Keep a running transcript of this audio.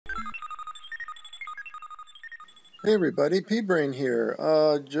Hey everybody, p-brane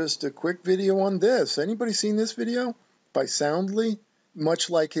here. Just a quick video on this. Anybody seen this video by Soundly? Much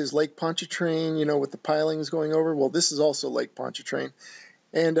like his Lake Pontchartrain, you know, with the pilings going over. Well, this is also Lake Pontchartrain.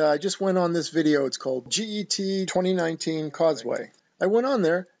 And I just went on this video. It's called GET2019 Causway. I went on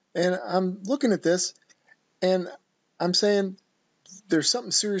there and I'm looking at this and I'm saying there's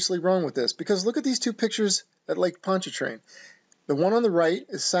something seriously wrong with this, because look at these two pictures at Lake Pontchartrain. The one on the right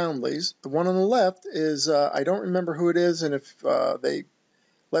is SOUNDLY'S. The one on the left is, I don't remember who it is, and if they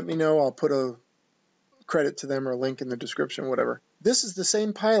let me know, I'll put a credit to them or a link in the description, whatever. This is the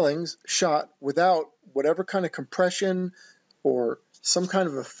same pilings shot without whatever kind of compression or some kind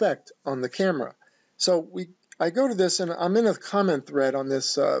of effect on the camera. So I go to this, and I'm in a comment thread on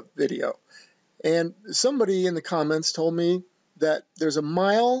this video, and somebody in the comments told me that there's a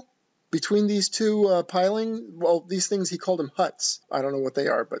mile between these two piling, well, these things, he called them huts. I don't know what they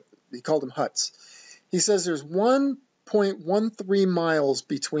are, but he called them huts. He says there's 1.13 miles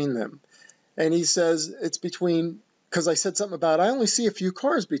between them. And he says it's between, because I said something about, I only see a few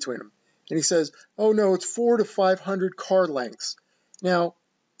cars between them. And he says, oh no, it's 400 to 500 car lengths. Now,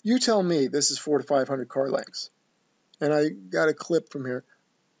 you tell me this is 400 to 500 car lengths. And I got a clip from here.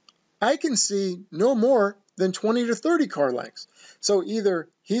 I can see no more than 20 to 30 car lengths. So either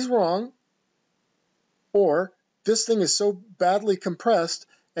he's wrong, or this thing is so badly compressed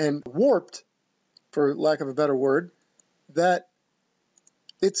and warped, for lack of a better word, that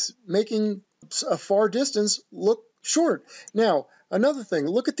it's making a far distance look short. Now, another thing,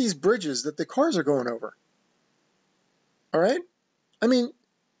 look at these bridges that the cars are going over. All right? I mean,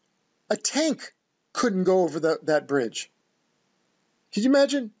 a tank couldn't go over that bridge. Could you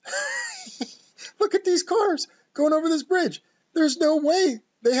imagine? Look at these cars going over this bridge. There's no way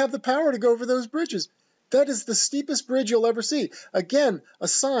they have the power to go over those bridges. That is the steepest bridge you'll ever see. Again, a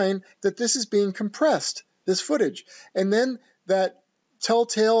sign that this is being compressed, this footage. And then that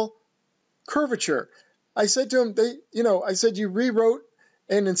telltale curvature. I said to him, I said you rewrote,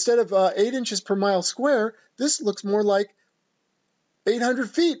 and instead of 8 inches per mile square, this looks more like 800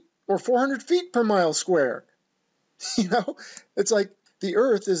 feet or 400 feet per mile square. It's like the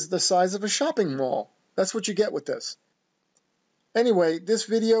Earth is the size of a shopping mall. That's what you get with this. Anyway, this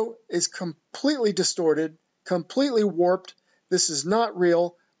video is completely distorted, completely warped. This is not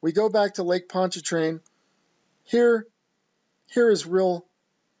real. We go back to Lake Pontchartrain. Here is real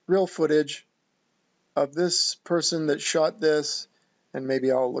footage of this person that shot this, and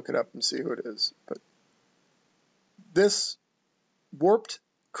maybe I'll look it up and see who it is. But this warped,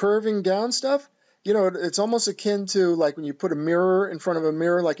 curving down stuff, it's almost akin to like when you put a mirror in front of a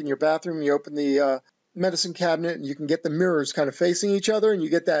mirror, like in your bathroom, you open the medicine cabinet and you can get the mirrors kind of facing each other, and you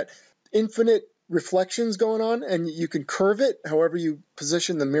get that infinite reflections going on, and you can curve it however you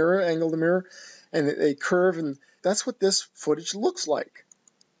position the mirror, angle the mirror, and they curve, and that's what this footage looks like.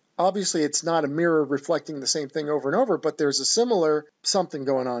 Obviously, it's not a mirror reflecting the same thing over and over, but there's a similar something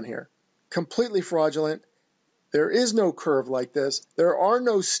going on here. Completely fraudulent. There is no curve like this. There are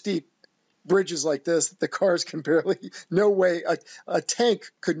no steep bridges like this that the cars can barely, no way, a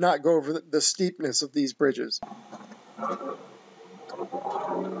tank could not go over the steepness of these bridges.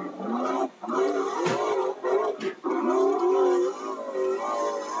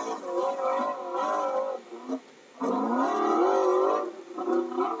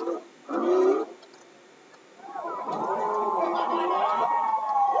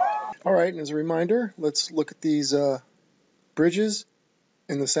 All right, and as a reminder, let's look at these bridges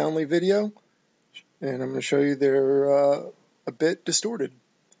in the Soundly video, and I'm going to show you they're a bit distorted.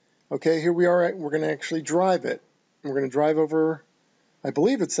 Okay, here we are. We're going to actually drive it. We're going to drive over, I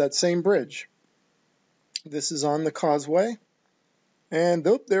believe it's that same bridge. This is on the Causway, and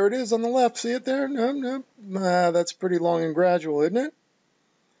oh, there it is on the left. See it there? No. That's pretty long and gradual, isn't it?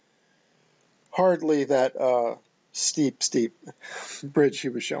 Hardly that steep bridge he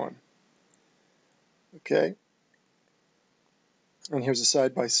was showing. Okay. And here's a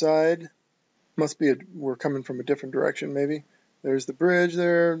side-by-side. Must be we're coming from a different direction, maybe. There's the bridge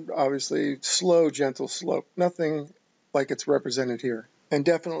there. Obviously, slow, gentle slope. Nothing like it's represented here. And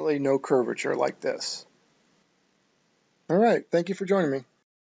definitely no curvature like this. All right. Thank you for joining me.